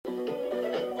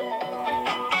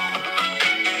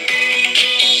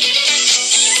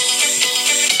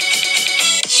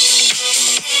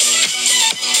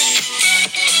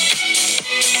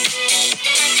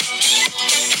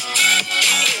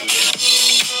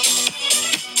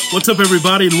What's up,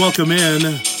 everybody, and welcome in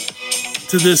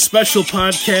to this special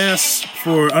podcast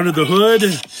for Under the Hood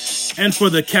and for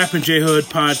the Cap and J Hood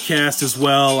podcast as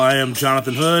well. I am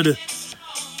Jonathan Hood.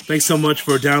 Thanks so much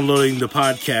for downloading the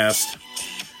podcast.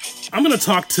 I'm going to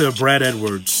talk to Brad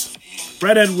Edwards.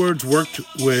 Brad Edwards worked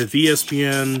with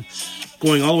ESPN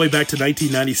going all the way back to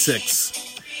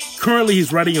 1996. Currently,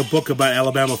 he's writing a book about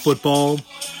Alabama football.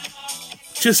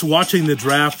 Just watching the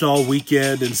draft all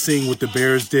weekend and seeing what the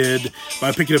Bears did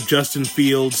by picking up Justin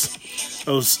Fields.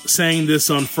 I was saying this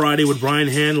on Friday with Brian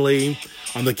Hanley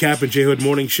on the Cap and J Hood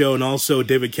Morning Show and also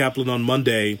David Kaplan on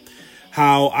Monday,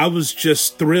 how I was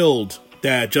just thrilled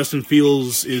that Justin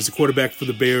Fields is the quarterback for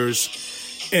the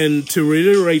Bears. And to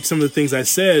reiterate some of the things I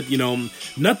said,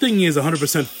 nothing is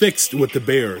 100% fixed with the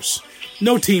Bears.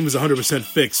 No team is 100%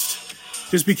 fixed.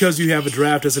 Just because you have a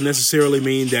draft doesn't necessarily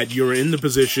mean that you're in the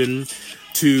position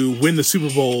to win the Super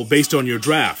Bowl based on your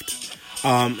draft.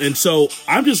 And so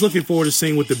I'm just looking forward to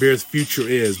seeing what the Bears' future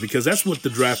is, because that's what the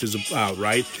draft is about,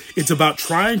 right? It's about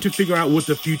trying to figure out what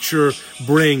the future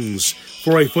brings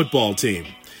for a football team.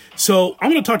 So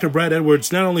I'm going to talk to Brad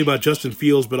Edwards not only about Justin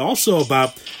Fields, but also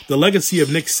about the legacy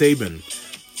of Nick Saban.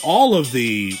 All of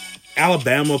the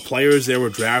Alabama players that were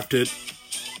drafted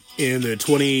in the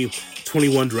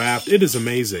 2021 draft, it is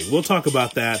amazing. We'll talk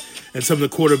about that and some of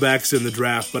the quarterbacks in the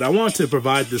draft, but I want to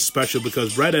provide this special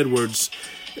because Brad Edwards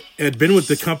had been with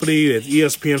the company at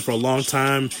ESPN for a long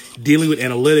time, dealing with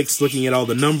analytics, looking at all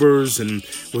the numbers, and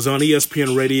was on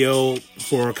ESPN radio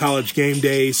for College Game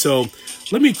Day. So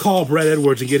let me call Brad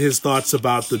Edwards and get his thoughts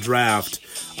about the draft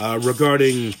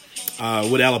regarding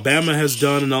what Alabama has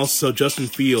done and also Justin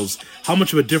Fields. How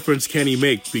much of a difference can he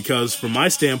make? Because from my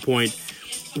standpoint,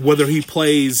 whether he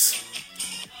plays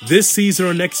this season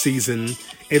or next season,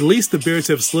 at least the Bears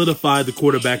have solidified the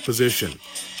quarterback position.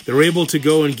 They're able to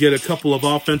go and get a couple of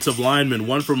offensive linemen,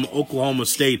 one from Oklahoma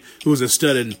State, who's a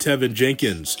stud, in Tevin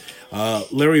Jenkins,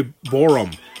 Larry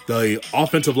Borom, the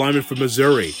offensive lineman from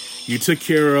Missouri. You took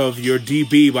care of your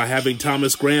DB by having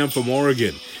Thomas Graham from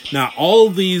Oregon. Now, all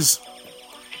of these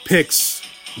picks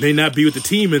may not be with the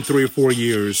team in 3 or 4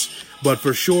 years, but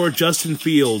for sure, Justin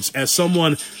Fields, as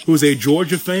someone who's a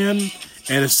Georgia fan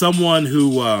and as someone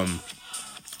who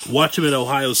watched him at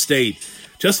Ohio State,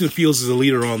 Justin Fields is a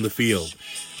leader on the field.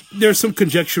 There's some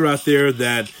conjecture out there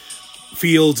that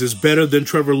Fields is better than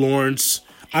Trevor Lawrence.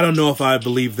 I don't know if I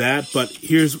believe that, but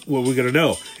here's what we're going to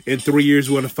know. In 3 years,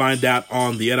 we're going to find out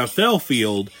on the NFL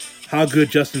field how good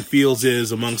Justin Fields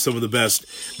is among some of the best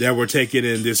that were taken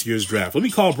in this year's draft. Let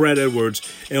me call Brad Edwards,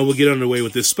 and we'll get underway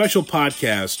with this special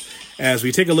podcast as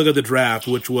we take a look at the draft,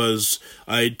 which was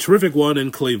a terrific one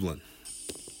in Cleveland.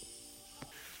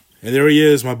 And there he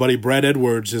is, my buddy Brad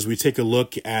Edwards, as we take a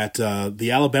look at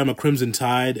the Alabama Crimson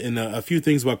Tide and a few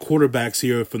things about quarterbacks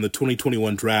here from the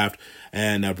 2021 draft.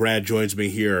 And Brad joins me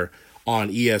here on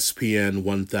ESPN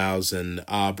 1000.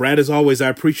 Brad, as always, I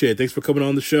appreciate it. Thanks for coming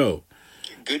on the show.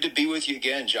 Good to be with you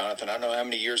again, Jonathan. I don't know how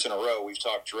many years in a row we've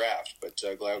talked draft, but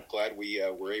glad we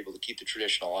were able to keep the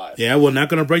tradition alive. Yeah, we're not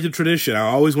going to break the tradition. I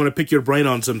always want to pick your brain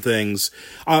on some things.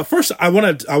 First, I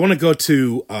want to go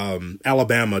to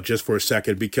Alabama just for a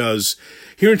second, because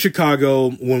here in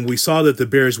Chicago, when we saw that the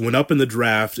Bears went up in the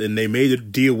draft and they made a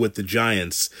deal with the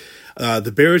Giants,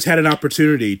 the Bears had an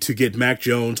opportunity to get Mac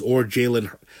Jones or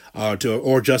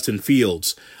or Justin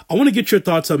Fields. I want to get your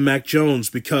thoughts on Mac Jones,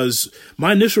 because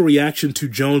my initial reaction to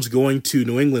Jones going to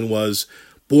New England was,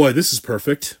 boy, this is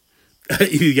perfect.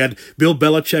 You got Bill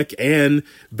Belichick and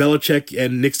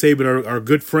Nick Saban are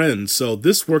good friends. So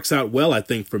this works out well, I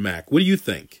think, for Mac. What do you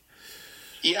think?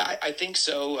 Yeah, I think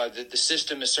so. The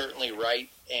system is certainly right.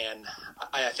 And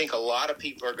I think a lot of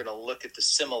people are going to look at the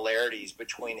similarities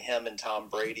between him and Tom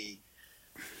Brady.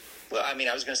 Well, I mean,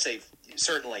 I was going to say,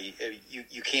 certainly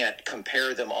you can't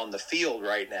compare them on the field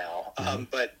right now.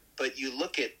 But you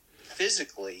look at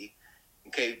physically,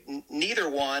 okay, neither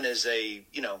one is a,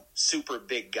 super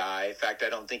big guy. In fact, I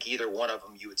don't think either one of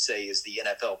them you would say is the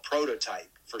NFL prototype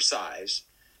for size.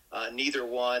 Neither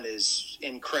one is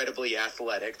incredibly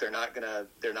athletic. They're not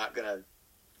gonna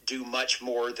do much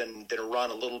more than run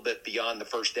a little bit beyond the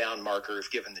first down marker if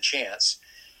given the chance.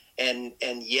 And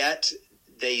yet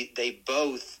they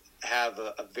both have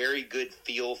a very good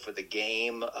feel for the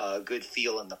game, a good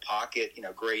feel in the pocket,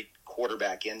 great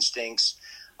quarterback instincts.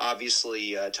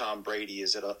 Obviously, Tom Brady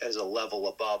is at a level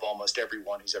above almost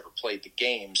everyone who's ever played the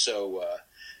game. So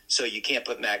you can't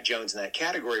put Mac Jones in that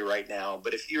category right now.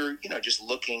 But if you're, just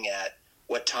looking at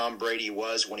what Tom Brady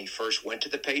was when he first went to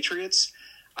the Patriots,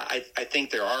 I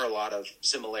think there are a lot of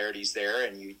similarities there,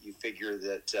 and you figure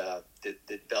that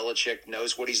Belichick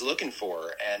knows what he's looking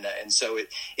for, and so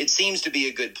it seems to be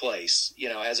a good place,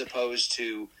 as opposed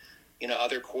to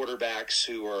other quarterbacks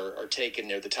who are taken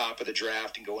near the top of the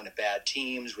draft and going to bad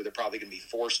teams where they're probably going to be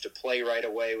forced to play right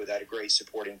away without a great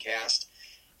supporting cast.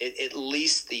 At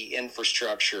least the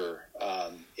infrastructure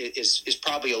is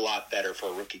probably a lot better for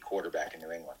a rookie quarterback in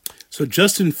New England. So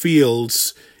Justin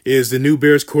Fields is the new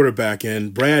Bears quarterback,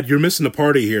 and Brad, you're missing the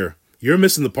party here. You're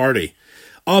missing the party.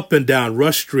 Up and down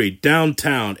Rush Street,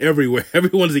 downtown, everywhere.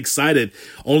 Everyone's excited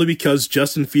only because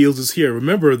Justin Fields is here.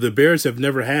 Remember, the Bears have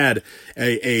never had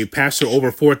a passer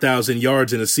over 4,000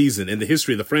 yards in a season in the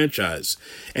history of the franchise.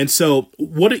 And so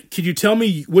could you tell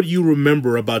me what you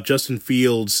remember about Justin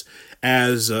Fields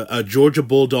as a Georgia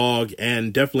Bulldog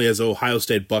and definitely as an Ohio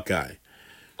State Buckeye?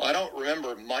 Well, I don't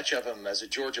remember much of him as a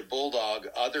Georgia Bulldog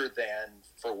other than,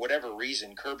 for whatever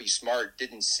reason, Kirby Smart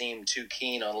didn't seem too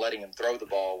keen on letting him throw the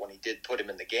ball when he did put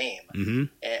him in the game. Mm-hmm.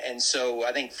 And so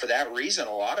I think for that reason,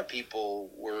 a lot of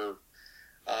people were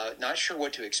not sure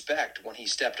what to expect when he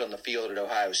stepped on the field at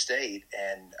Ohio State.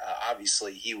 And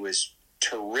obviously he was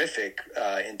terrific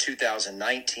in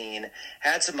 2019,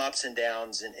 had some ups and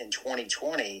downs in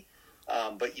 2020.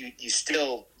 But you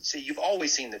still see, you've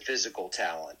always seen the physical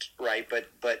talent, right?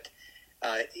 But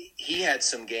he had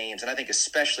some games, and I think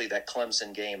especially that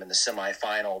Clemson game in the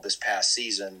semifinal this past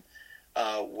season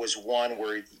was one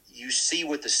where you see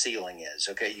what the ceiling is.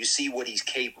 Okay, you see what he's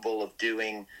capable of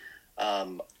doing,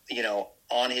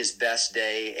 on his best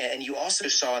day, and you also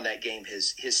saw in that game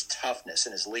his toughness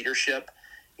and his leadership.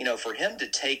 For him to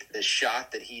take the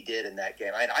shot that he did in that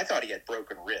game, I thought he had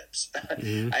broken ribs.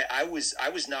 Mm-hmm. I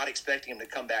was not expecting him to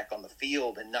come back on the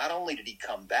field, and not only did he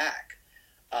come back,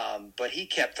 but he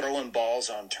kept throwing balls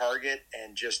on target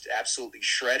and just absolutely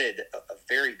shredded a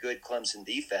very good Clemson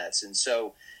defense. And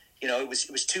so, it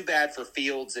was too bad for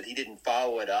Fields that he didn't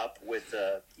follow it up with,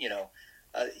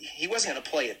 he wasn't going to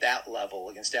play at that level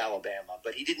against Alabama,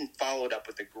 but he didn't follow it up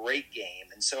with a great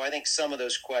game. And so I think some of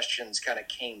those questions kind of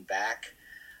came back.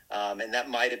 And that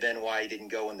might have been why he didn't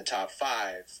go in the top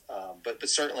 5. But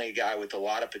certainly a guy with a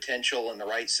lot of potential in the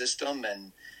right system.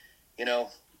 And,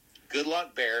 good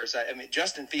luck, Bears. I mean,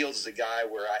 Justin Fields is a guy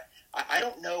where I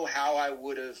don't know how I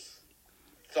would have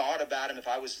thought about him if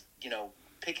I was,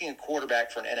 picking a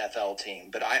quarterback for an NFL team.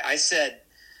 But I said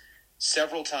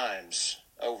several times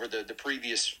over the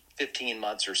previous 15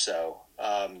 months or so,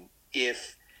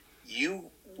 if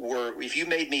you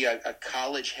made me a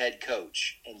college head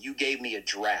coach and you gave me a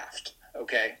draft,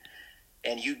 okay,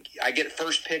 and I get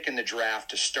first pick in the draft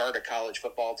to start a college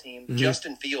football team, mm-hmm.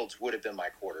 Justin Fields would have been my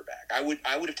quarterback. I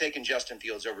would have taken Justin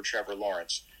Fields over Trevor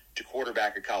Lawrence to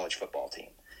quarterback a college football team.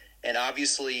 And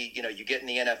obviously, you get in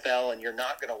the NFL and you're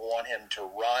not going to want him to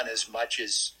run as much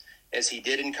as he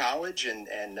did in college, and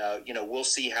we'll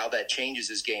see how that changes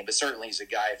his game. But certainly he's a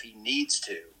guy, if he needs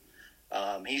to,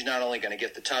 he's not only going to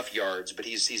get the tough yards, but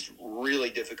he's really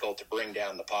difficult to bring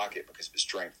down the pocket because of his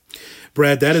strength.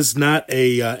 Brad, that is not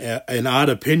an odd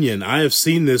opinion. I have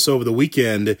seen this over the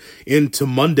weekend into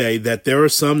Monday, that there are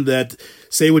some that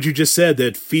say what you just said,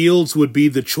 that Fields would be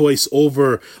the choice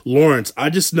over Lawrence. I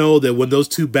just know that when those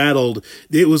two battled,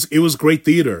 it was great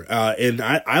theater. And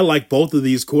I like both of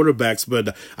these quarterbacks,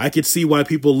 but I could see why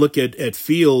people look at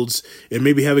Fields and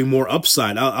maybe having more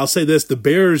upside. I'll say this, the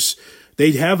Bears,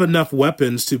 they have enough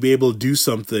weapons to be able to do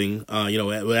something.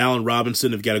 With Allen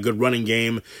Robinson, they've got a good running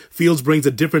game. Fields brings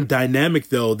a different dynamic,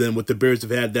 though, than what the Bears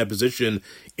have had that position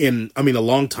in, a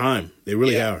long time. They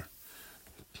really are.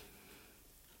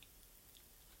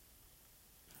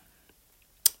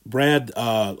 Brad,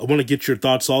 I want to get your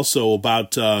thoughts also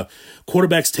about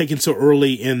quarterbacks taken so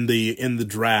early in the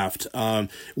draft,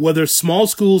 whether small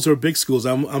schools or big schools.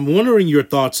 I'm wondering your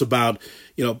thoughts about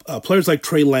players like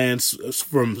Trey Lance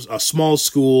from a small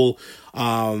school,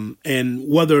 and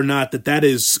whether or not that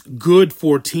is good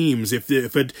for teams.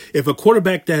 If a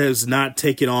quarterback that has not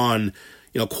taken on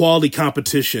quality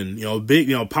competition,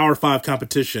 big Power 5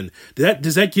 competition,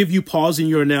 does that give you pause in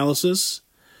your analysis?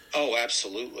 Oh,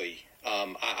 absolutely.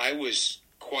 I was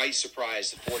quite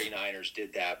surprised the 49ers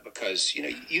did that because,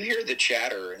 you hear the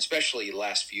chatter, especially the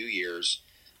last few years,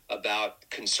 about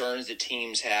concerns that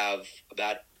teams have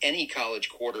about any college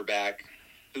quarterback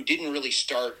who didn't really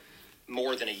start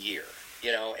more than a year,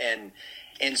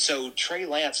 and so Trey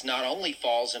Lance not only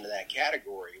falls into that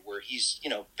category where he's,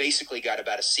 basically got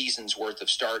about a season's worth of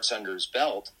starts under his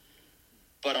belt,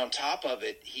 but on top of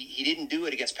it, he didn't do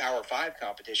it against Power 5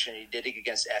 competition. He did it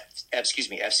against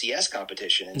FCS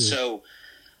competition. And so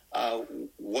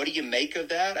what do you make of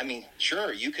that?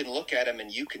 Sure, you can look at him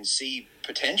and you can see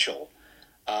potential.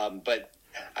 But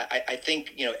I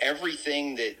think,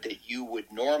 everything that you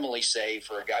would normally say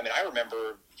for a guy. I mean, I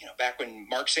remember, back when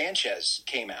Mark Sanchez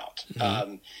came out,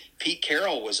 Pete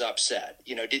Carroll was upset,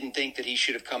 didn't think that he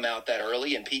should have come out that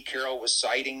early. And Pete Carroll was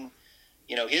citing,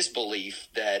 his belief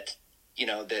that,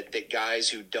 that guys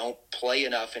who don't play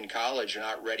enough in college are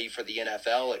not ready for the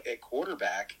NFL at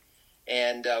quarterback.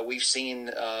 And we've seen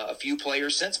a few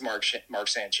players since Mark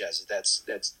Sanchez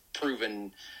that's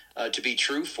proven to be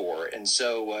true for. And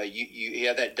so you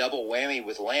have that double whammy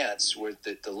with Lance, with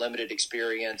the limited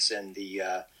experience and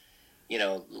the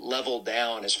level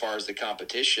down as far as the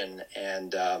competition.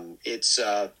 And it's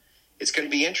going to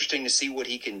be interesting to see what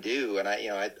he can do. And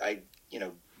I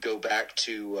go back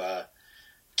to a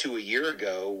year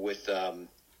ago with that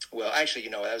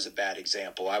was a bad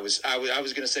example. I was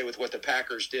going to say with what the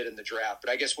Packers did in the draft, but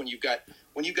I guess when you've got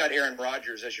Aaron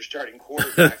Rodgers as your starting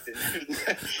quarterback, then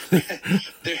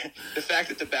the fact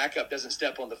that the backup doesn't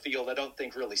step on the field, I don't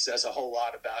think really says a whole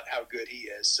lot about how good he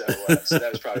is. So that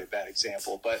was probably a bad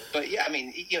example. But yeah, I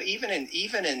mean, even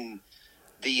in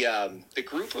the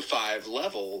group of five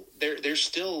level, there's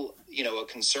still a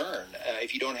concern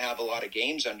if you don't have a lot of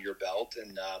games under your belt.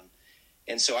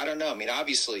 And so I don't know. I mean,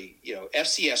 obviously,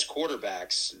 FCS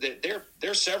quarterbacks,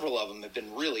 there several of them have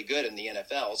been really good in the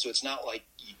NFL. So it's not like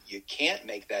you can't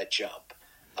make that jump.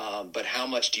 But how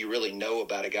much do you really know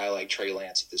about a guy like Trey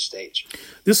Lance at this stage?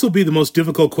 This will be the most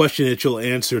difficult question that you'll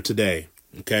answer today.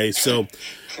 Okay, so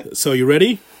you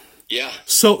ready? Yeah.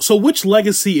 So which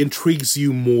legacy intrigues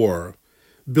you more,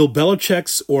 Bill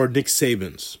Belichick's or Nick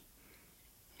Saban's?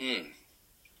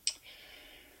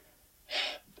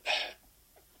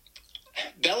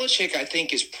 Belichick, I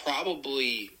think, is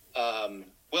probably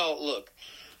look,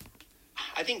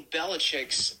 I think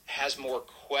Belichick's has more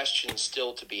questions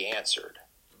still to be answered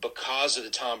because of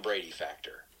the Tom Brady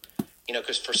factor.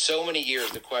 Because for so many years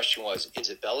the question was,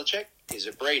 is it Belichick? Is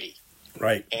it Brady?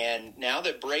 Right. And now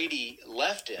that Brady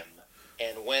left him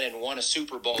and went and won a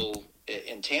Super Bowl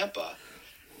in Tampa,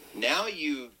 now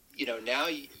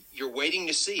you're waiting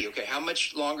to see, okay, how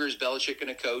much longer is Belichick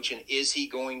going to coach, and is he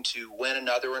going to win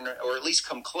another one, or at least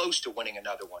come close to winning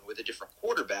another one with a different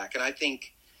quarterback? And I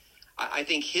think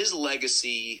his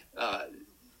legacy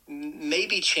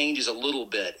maybe changes a little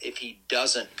bit if he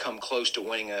doesn't come close to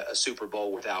winning a Super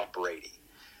Bowl without Brady.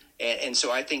 And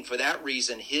so I think for that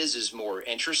reason, his is more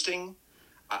interesting.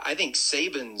 I think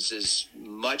Saban's is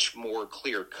much more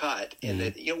clear cut. And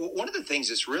that, one of the things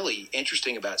that's really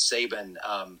interesting about Saban,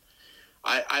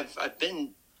 I've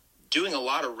been doing a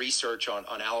lot of research on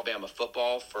Alabama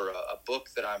football for a book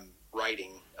that I'm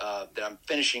writing that I'm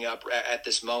finishing up at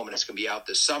this moment. It's going to be out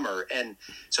this summer. And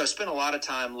so I spent a lot of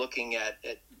time looking at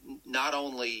not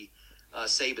only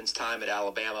Saban's time at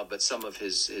Alabama, but some of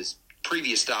his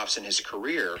previous stops in his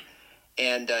career.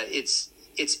 And it's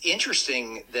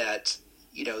interesting that,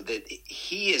 that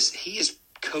he is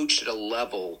coached at a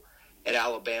level at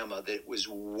Alabama that was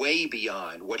way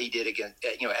beyond what he did at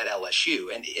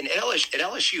LSU. And at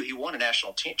LSU, he won a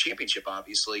national championship,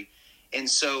 obviously. And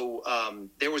so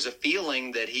there was a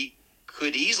feeling that he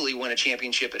could easily win a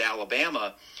championship at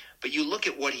Alabama. But you look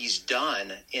at what he's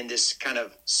done in this kind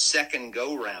of second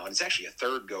go-round. It's actually a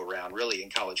third go-round, really, in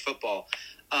college football.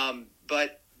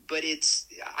 But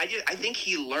I think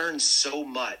he learned so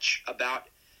much about,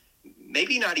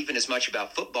 maybe not even as much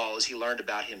about football as he learned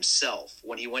about himself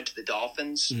when he went to the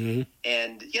Dolphins. Mm-hmm.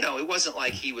 And, it wasn't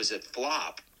like he was a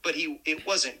flop, but it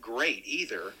wasn't great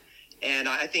either. And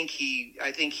I think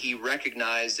he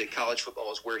recognized that college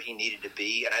football is where he needed to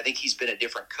be. And I think he's been a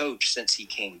different coach since he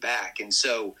came back. And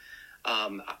so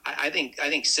I think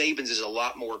Saban's is a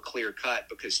lot more clear cut,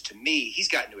 because to me, he's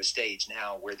gotten to a stage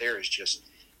now where there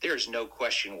is no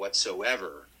question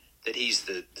whatsoever that he's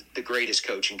the greatest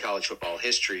coach in college football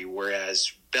history.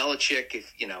 Whereas Belichick,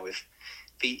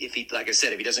 if he, like I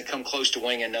said, if he doesn't come close to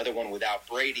winning another one without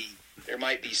Brady, there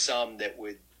might be some that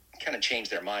would kind of change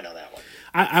their mind on that one.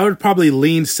 I would probably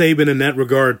lean Saban in that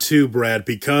regard too, Brad,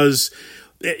 because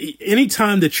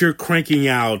anytime that you're cranking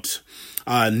out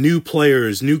new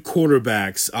players, new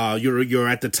quarterbacks, you're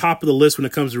at the top of the list when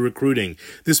it comes to recruiting.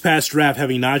 This past draft,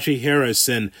 having Najee Harris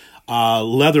and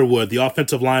Leatherwood, the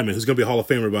offensive lineman, who's going to be a Hall of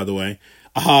Famer, by the way,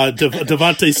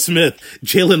 Devontae Smith,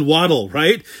 Jalen Waddle,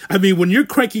 right? I mean, when you're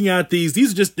cranking out these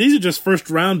are just first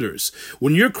rounders.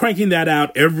 When you're cranking that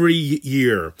out every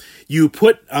year, you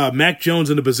put Mac Jones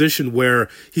in a position where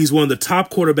he's one of the top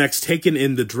quarterbacks taken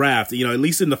in the draft, at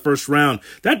least in the first round.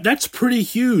 That's pretty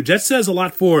huge. That says a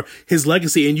lot for his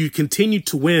legacy, and you continue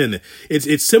to win.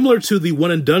 It's similar to the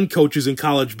one and done coaches in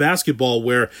college basketball,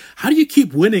 where how do you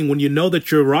keep winning when you know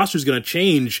that your roster is going to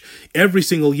change every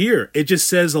single year? It just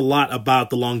says a lot about about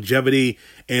the longevity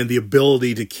and the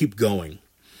ability to keep going.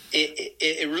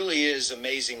 It really is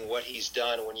amazing what he's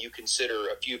done when you consider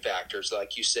a few factors,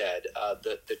 like you said,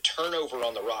 the turnover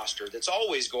on the roster that's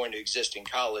always going to exist in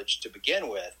college to begin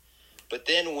with. But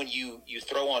then when you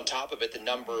throw on top of it the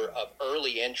number of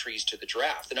early entries to the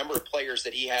draft, the number of players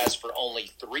that he has for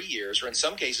only 3 years, or in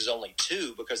some cases only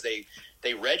 2, because they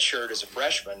redshirt as a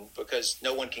freshman because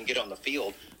no one can get on the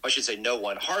field. I should say no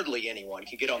one, hardly anyone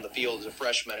can get on the field as a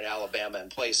freshman at Alabama and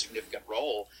play a significant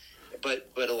role.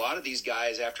 But a lot of these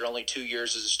guys, after only 2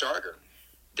 years as a starter,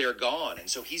 they're gone. And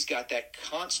so he's got that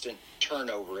constant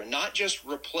turnover, and not just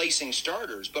replacing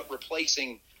starters, but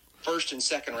replacing first and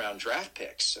second round draft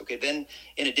picks. Okay, then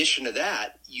in addition to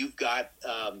that, you've got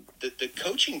the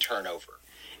coaching turnover.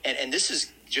 And this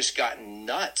has just gotten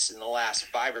nuts in the last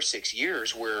 5 or 6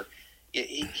 years, where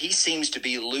he seems to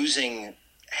be losing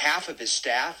half of his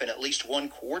staff and at least one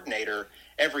coordinator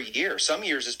every year. Some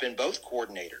years it's been both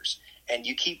coordinators. And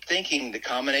you keep thinking the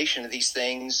combination of these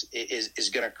things is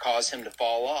going to cause him to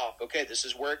fall off. Okay, this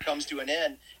is where it comes to an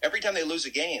end. Every time they lose a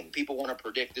game, people want to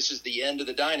predict this is the end of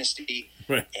the dynasty.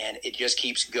 Right. And it just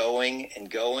keeps going and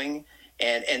going.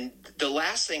 And the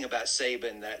last thing about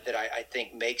Saban that I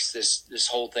think makes this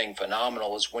whole thing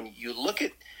phenomenal is when you look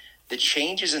at the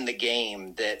changes in the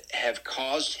game that have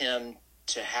caused him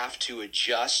to have to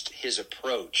adjust his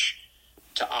approach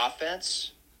to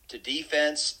offense, to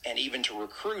defense, and even to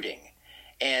recruiting.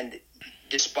 And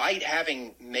despite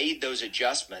having made those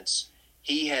adjustments,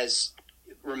 he has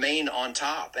remained on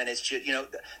top. And it's just,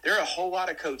 there are a whole lot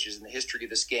of coaches in the history of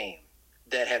this game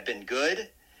that have been good,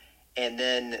 and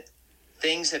then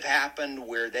things have happened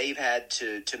where they've had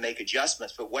to make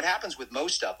adjustments. But what happens with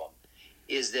most of them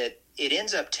is that it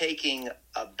ends up taking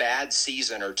a bad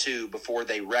season or two before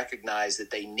they recognize that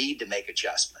they need to make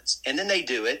adjustments. And then they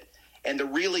do it, and the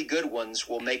really good ones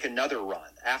will make another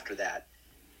run after that.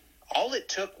 All it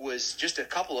took was just a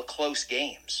couple of close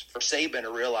games for Saban to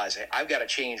realize, hey, I've got to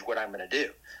change what I'm going to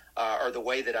do, or the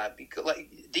way that like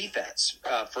defense,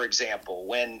 for example,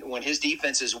 when his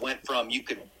defenses went from you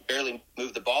could barely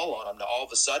move the ball on them to all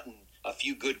of a sudden a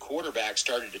few good quarterbacks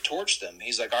started to torch them.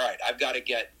 He's like, all right, I've got to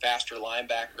get faster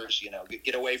linebackers,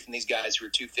 get away from these guys who are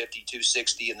 250,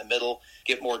 260 in the middle,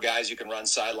 get more guys who can run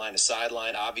sideline to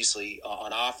sideline. Obviously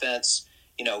on offense,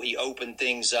 he opened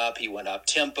things up. He went up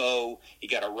tempo. He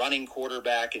got a running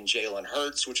quarterback in Jalen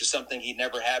Hurts, which is something he'd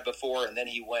never had before. And then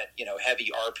he went,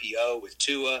 heavy RPO with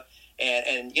Tua.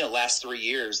 And last 3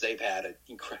 years they've had an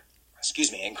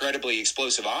incredibly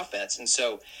explosive offense. And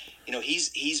so,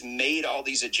 he's made all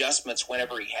these adjustments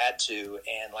whenever he had to.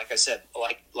 And like I said,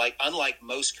 like unlike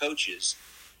most coaches,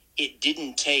 it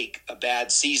didn't take a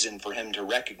bad season for him to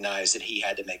recognize that he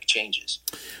had to make changes.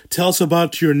 Tell us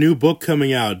about your new book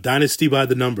coming out, Dynasty by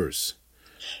the Numbers.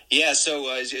 Yeah, so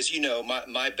as you know,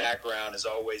 my background has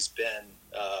always been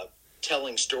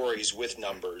telling stories with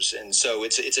numbers. And so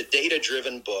it's a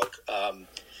data-driven book, and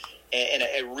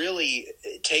it really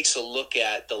takes a look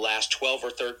at the last 12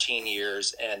 or 13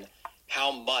 years and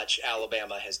how much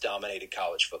Alabama has dominated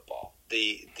college football.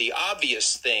 The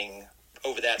obvious thing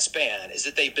over that span is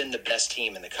that they've been the best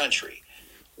team in the country.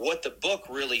 What the book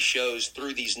really shows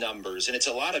through these numbers, and it's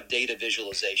a lot of data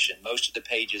visualization. Most of the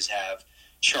pages have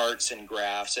charts and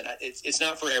graphs, and it's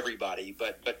not for everybody,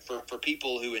 but for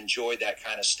people who enjoy that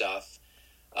kind of stuff,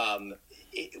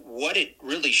 what it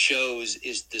really shows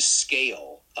is the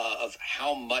scale of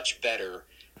how much better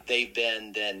they've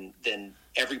been than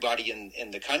everybody in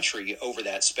the country over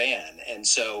that span. And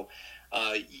so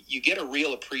you get a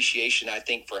real appreciation, I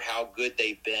think, for how good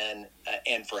they've been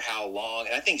and for how long.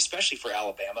 And I think especially for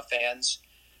Alabama fans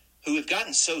who have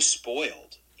gotten so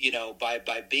spoiled,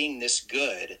 by being this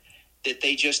good that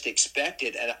they just expect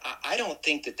it. And I don't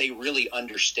think that they really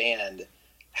understand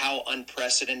how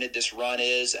unprecedented this run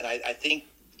is. And I think,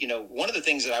 one of the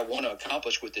things that I want to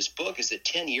accomplish with this book is that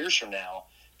 10 years from now,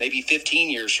 maybe 15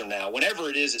 years from now, whenever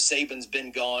it is that Saban's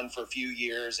been gone for a few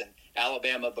years and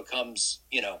Alabama becomes,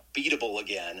 beatable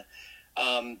again,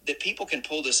 that people can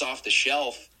pull this off the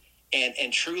shelf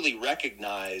and truly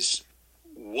recognize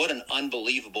what an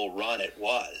unbelievable run it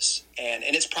was. And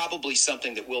it's probably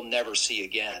something that we'll never see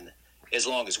again as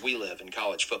long as we live in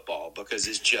college football, because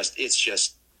it's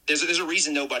just there's a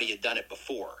reason nobody had done it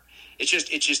before. It's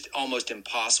just almost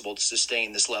impossible to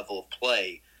sustain this level of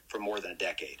play for more than a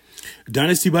decade.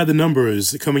 Dynasty by the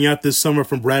Numbers coming out this summer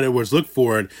from Brad Edwards. Look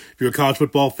for it if you're a college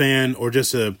football fan or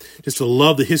just to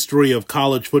love the history of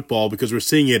college football, because we're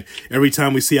seeing it every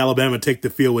time we see Alabama take the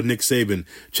field with Nick Saban.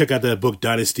 Check out that book,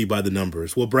 Dynasty by the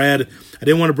Numbers. Well, Brad, I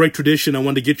didn't want to break tradition. I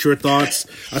wanted to get your thoughts,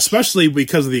 especially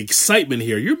because of the excitement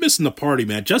here. You're missing the party,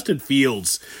 man. Justin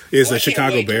Fields is a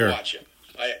Chicago Bear.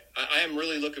 I am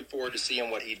really looking forward to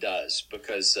seeing what he does,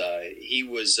 because he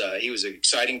was an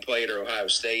exciting player at Ohio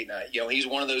State. And, he's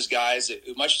one of those guys that,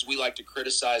 as much as we like to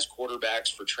criticize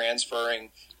quarterbacks for transferring,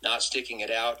 not sticking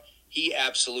it out, he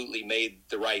absolutely made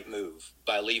the right move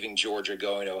by leaving Georgia,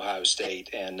 going to Ohio State,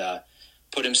 and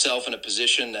put himself in a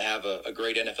position to have a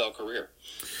great NFL career.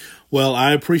 Well,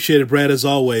 I appreciate it, Brad, as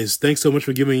always. Thanks so much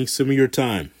for giving me some of your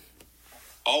time.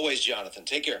 Always, Jonathan.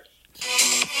 Take care.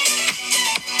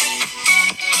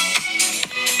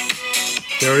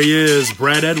 There he is,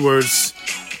 Brad Edwards.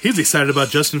 He's excited about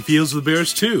Justin Fields with the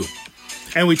Bears, too.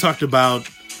 And we talked about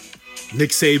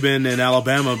Nick Saban and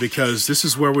Alabama, because this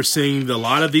is where we're seeing a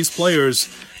lot of these players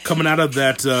coming out of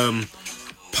that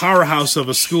powerhouse of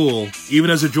a school. Even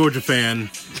as a Georgia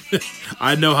fan,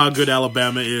 I know how good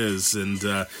Alabama is. And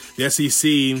the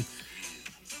SEC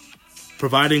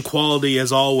providing quality,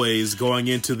 as always, going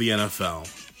into the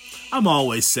NFL. I'm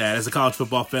always sad. As a college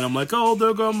football fan, I'm like, oh,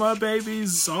 there go my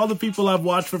babies. All the people I've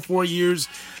watched for 4 years,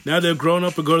 now they're grown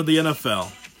up and go to the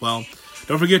NFL. Well,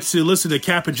 don't forget to listen to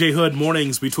Cap and J Hood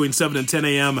mornings between 7 and 10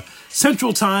 a.m.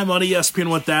 Central Time on ESPN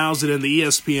 1000 and the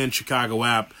ESPN Chicago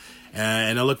app.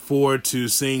 And I look forward to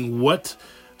seeing what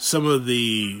some of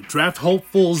the draft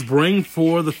hopefuls bring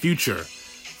for the future.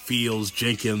 Fields,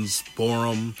 Jenkins,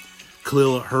 Borum,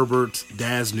 Khalil Herbert,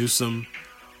 Daz Newsome,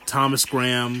 Thomas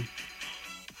Graham,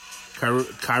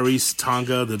 Kyrese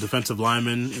Tonga, the defensive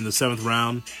lineman in the 7th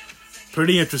round.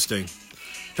 Pretty interesting.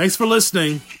 Thanks for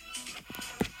listening.